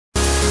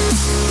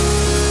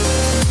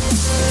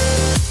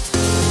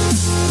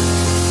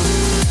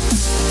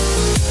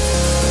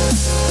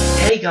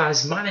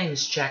guys, my name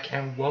is Jack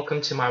and welcome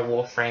to my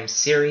Warframe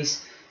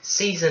series,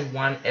 Season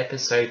 1,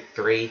 Episode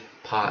 3,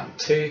 Part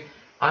 2.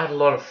 I had a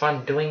lot of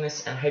fun doing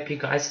this and hope you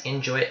guys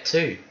enjoy it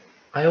too.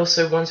 I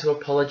also want to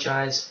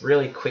apologize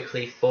really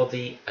quickly for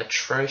the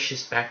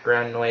atrocious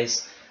background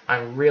noise.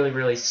 I'm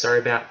really sorry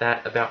about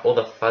that, about all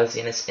the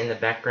fuzziness in the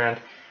background.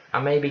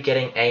 I may be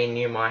getting a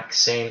new mic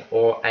soon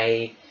or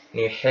a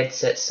new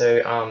headset,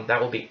 so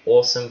that will be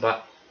awesome,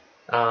 but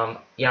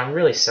yeah, I'm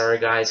really sorry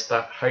guys,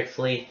 but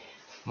hopefully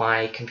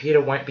my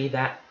computer won't be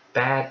that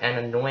bad and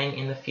annoying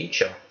in the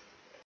future.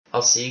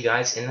 I'll see you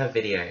guys in the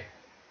video.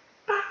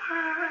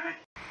 Bye!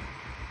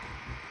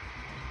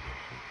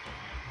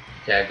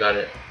 Okay, I got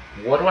it.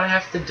 What do I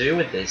have to do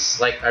with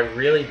this? Like, I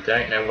really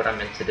don't know what I'm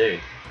meant to do.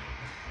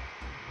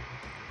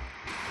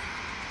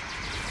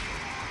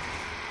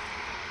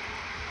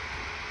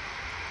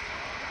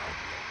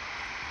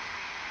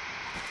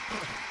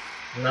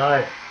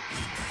 No.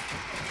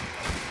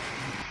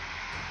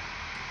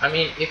 I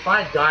mean, if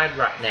I died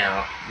right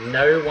now,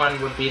 no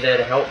one would be there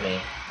to help me.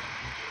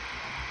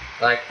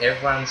 Like,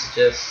 everyone's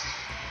just...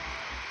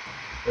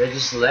 they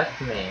just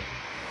left me.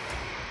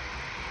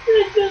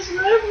 They just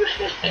left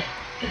me.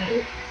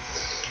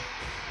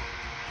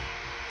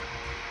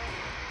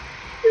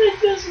 They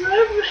just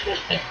left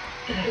me.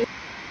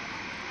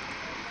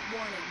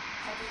 Warning,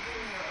 heavy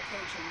Grineer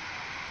approaching.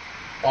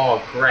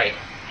 Oh, great.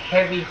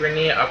 Heavy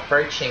Grineer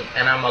approaching,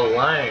 and I'm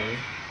alone.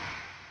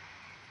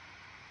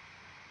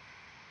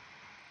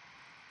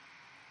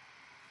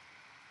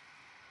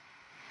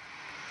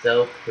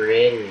 So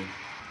pretty.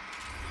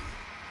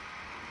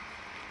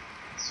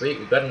 Sweet,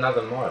 we got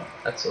another mod.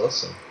 That's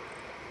awesome.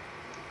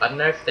 I don't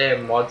know if they're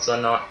mods or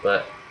not,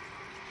 but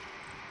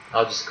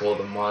I'll just call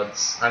them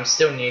mods. I'm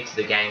still new to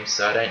the game,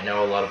 so I don't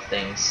know a lot of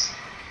things,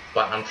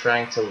 but I'm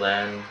trying to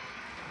learn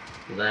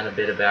a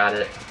bit about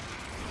it.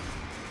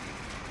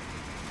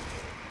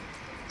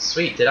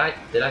 Sweet, did I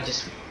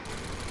just...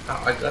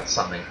 oh, I got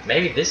something.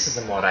 Maybe this is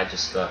a mod I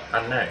just got. I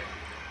don't know.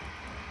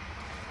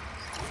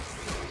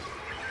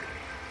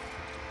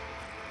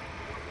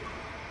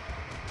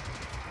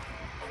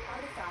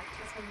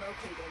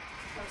 Located.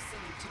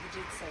 Proceed to the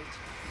dig site.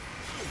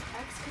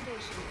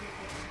 Excavation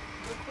complete.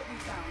 Look what we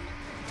found.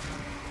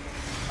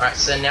 Alright,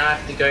 so now I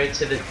have to go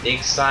to the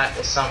dig site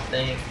or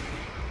something.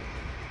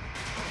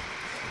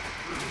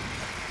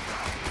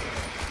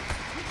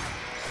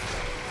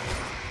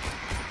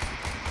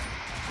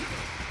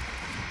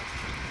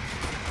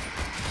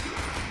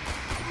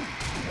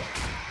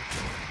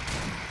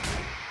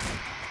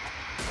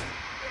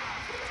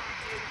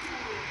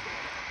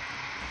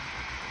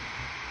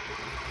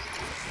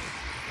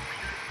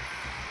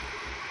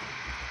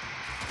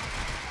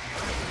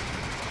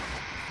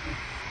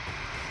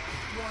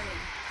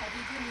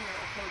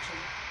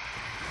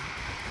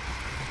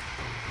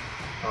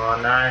 Oh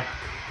no.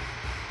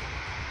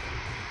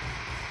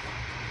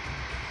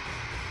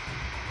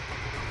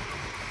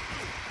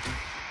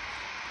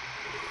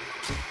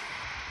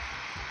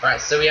 Alright,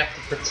 so we have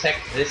to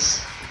protect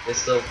this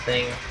little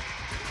thing.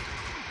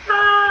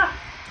 Ah!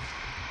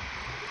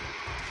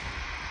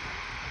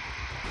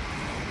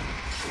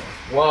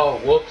 Whoa,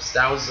 whoops,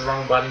 that was the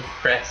wrong button to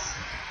press.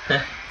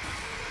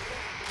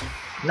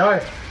 No!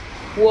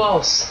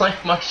 Whoa, slow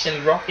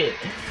motion rocket!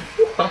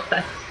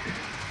 What?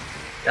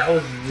 That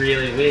was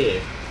really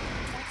weird.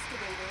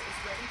 Excavator is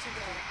ready to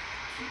go.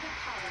 Keep it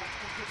powered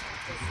and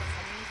protected from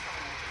enemy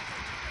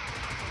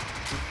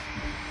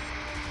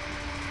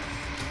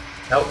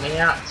fire. Help me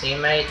out,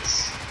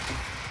 teammates.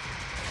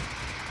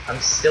 I'm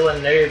still a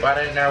noob, I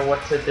don't know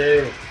what to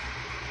do.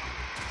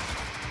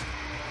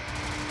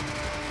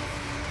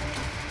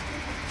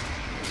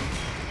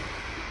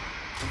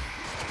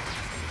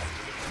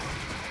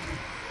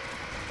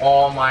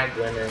 Oh my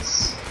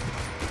goodness.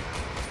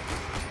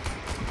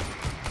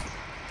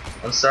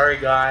 I'm sorry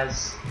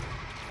guys.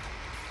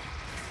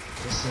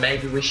 Just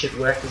maybe we should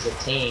work as a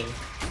team.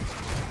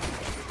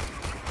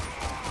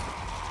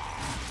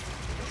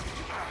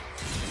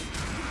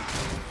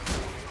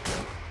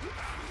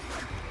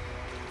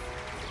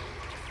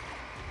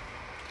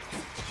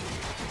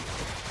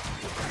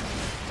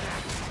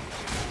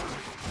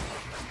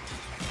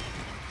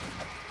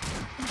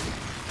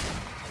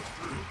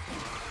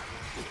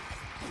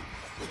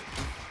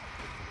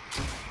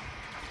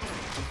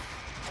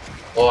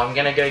 Oh, I'm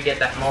gonna go get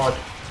that mod.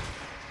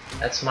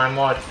 That's my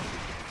mod.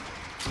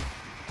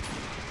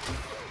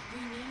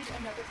 We need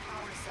another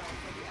power cell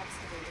for the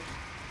excavator.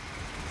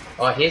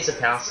 Oh, here's a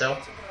power cell.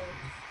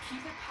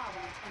 Keep it powered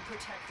and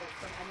protected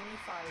from enemy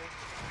fire.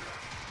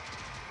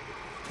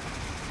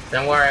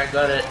 Don't worry, I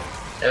got it.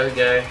 There we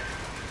go.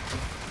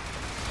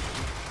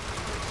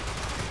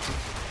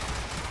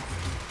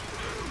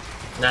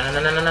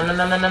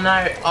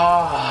 No.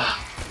 Oh.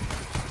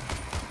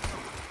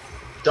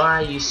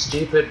 Die, you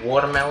stupid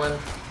watermelon.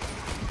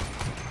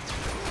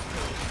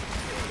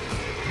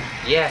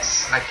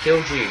 Yes, I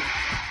killed you.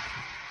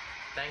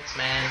 Thanks,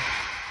 man.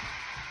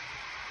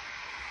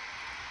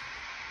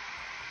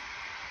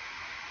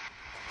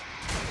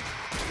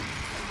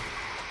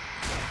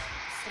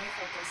 Stay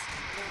focused.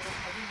 There's a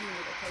heavy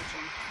unit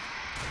approaching.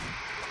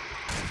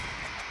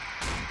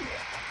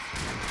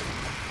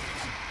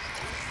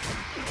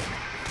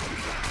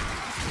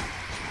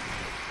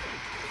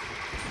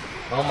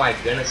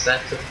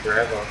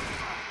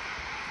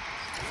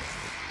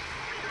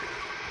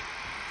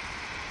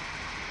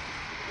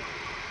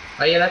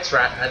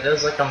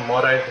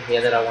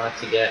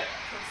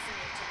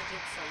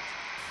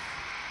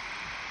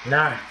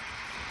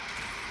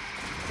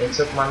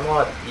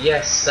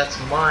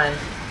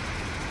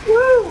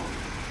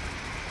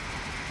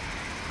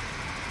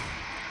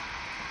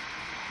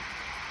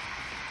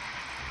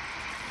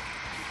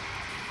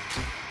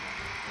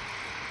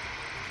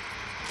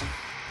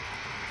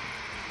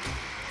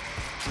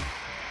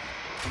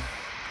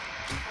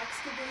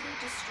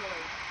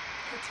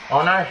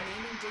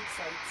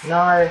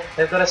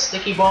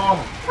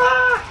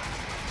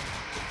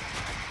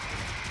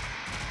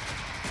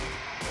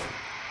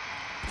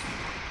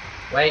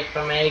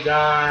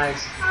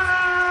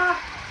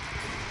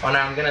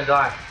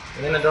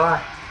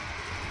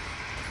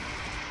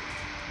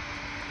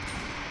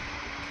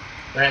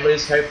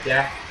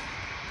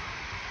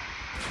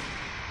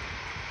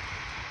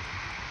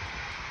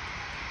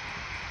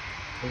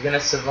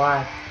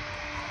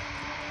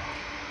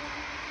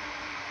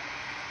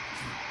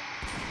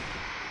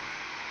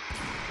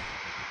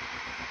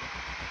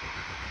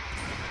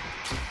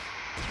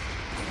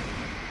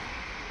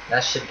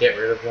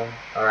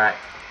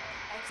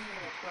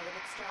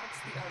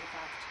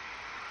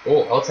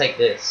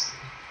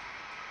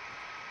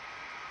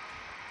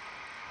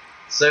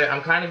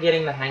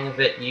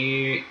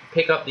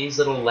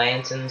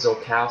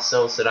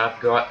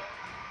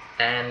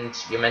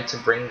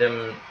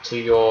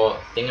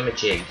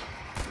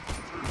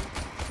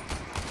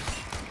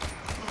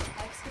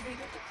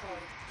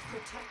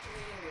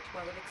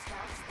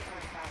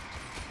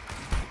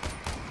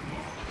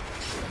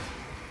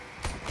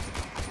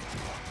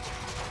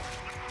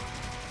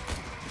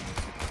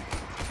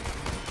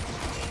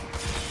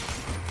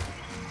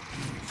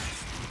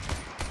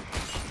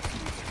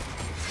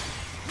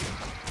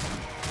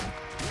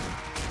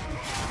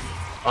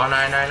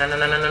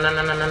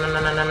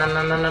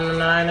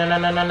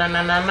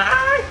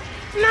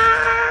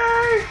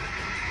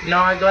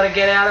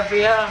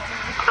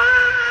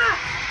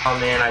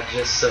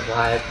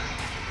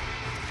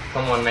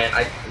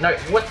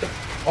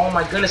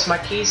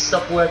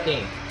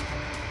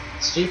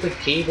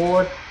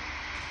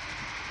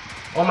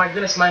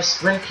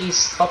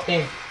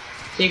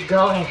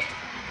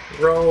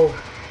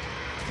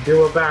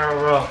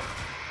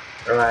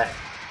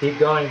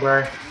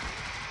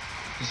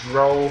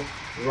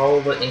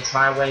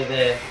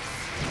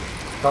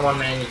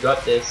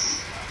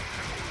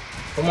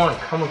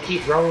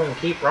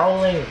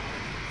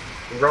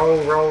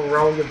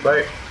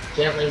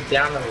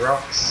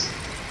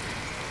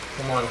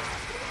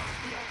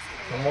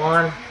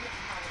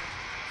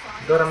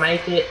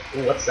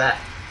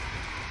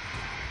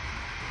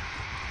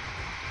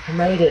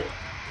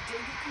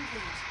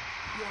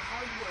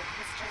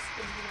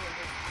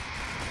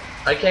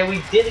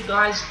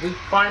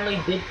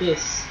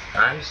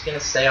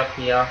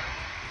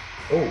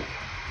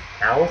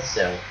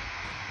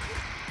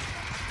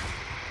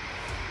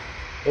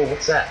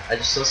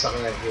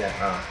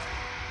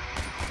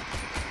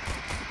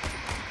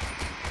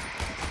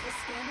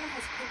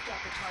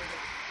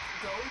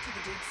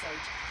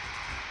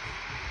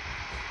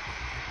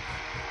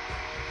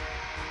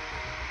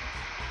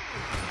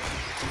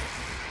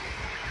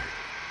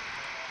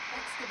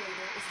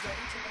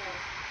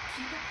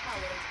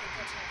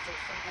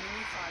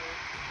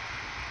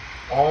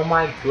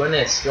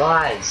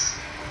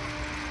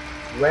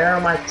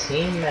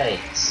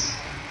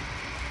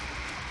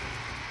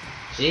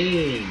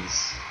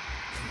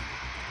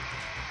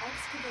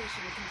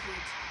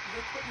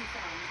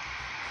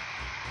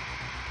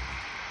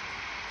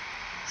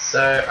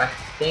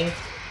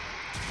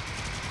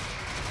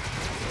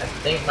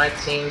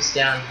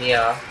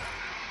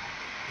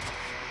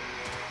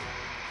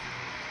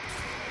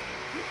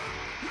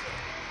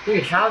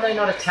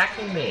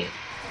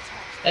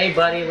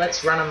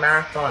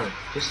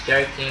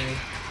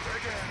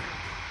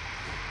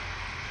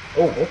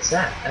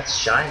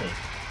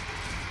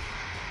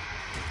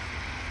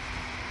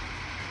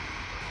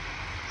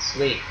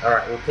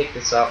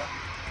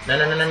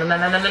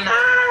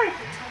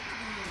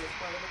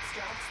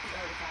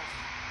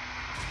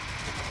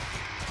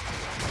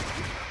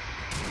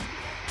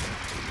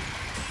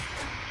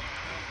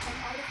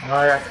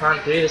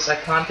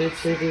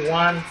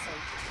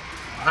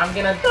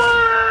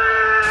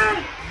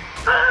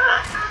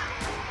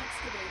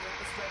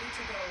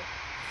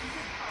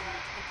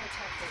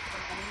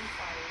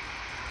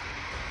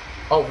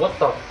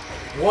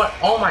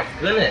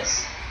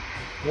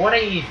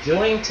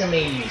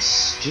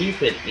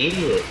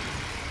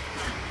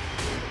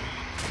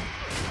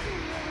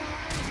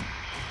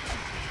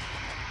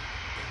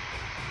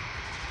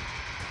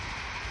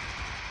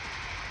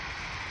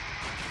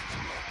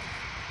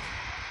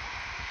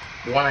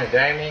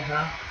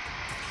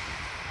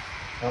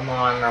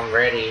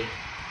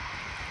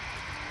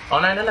 Oh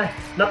no, no, no.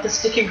 Not the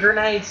sticky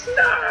grenades.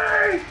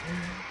 No!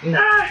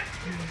 No!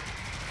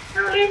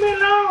 Don't leave me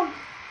alone!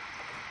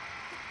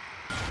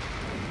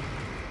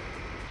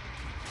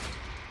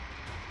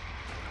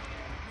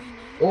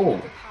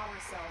 Oh,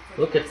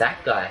 look at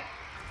that guy.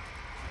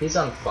 He's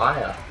on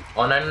fire.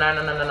 Oh no, no,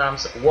 no, no, no, no. I'm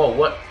so,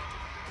 whoa,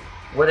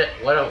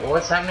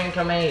 what's happening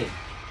to me?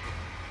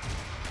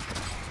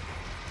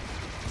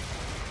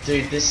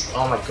 Dude, this,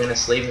 oh my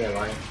goodness, leave me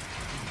alone.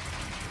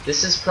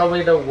 This is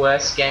probably the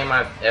worst game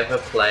I've ever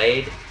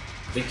played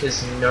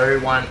because no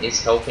one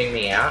is helping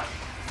me out.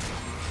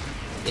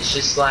 It's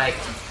just like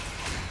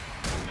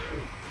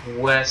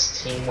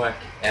worst teamwork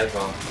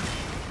ever.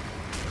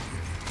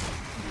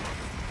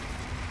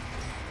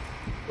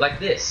 Like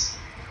this.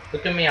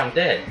 Look at me, I'm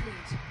dead.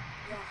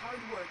 Your hard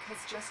work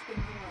has just been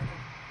rewarded.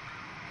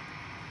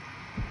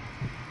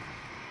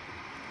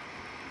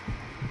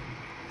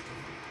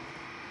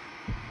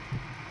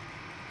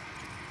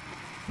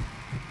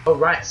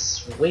 Alright,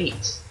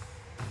 sweet.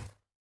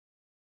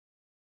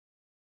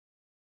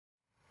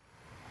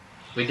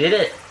 We did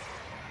it.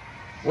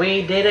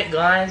 We did it,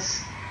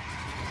 guys.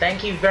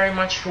 Thank you very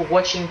much for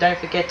watching. Don't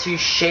forget to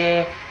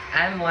share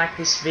and like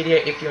this video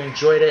if you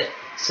enjoyed it.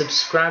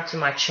 Subscribe to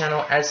my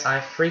channel as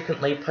I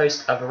frequently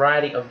post a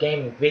variety of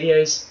gaming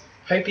videos.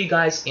 Hope you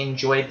guys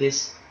enjoyed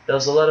this. There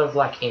was a lot of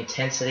like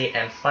intensity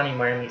and funny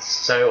moments.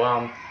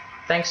 So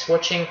thanks for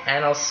watching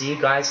and I'll see you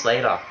guys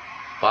later.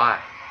 Bye.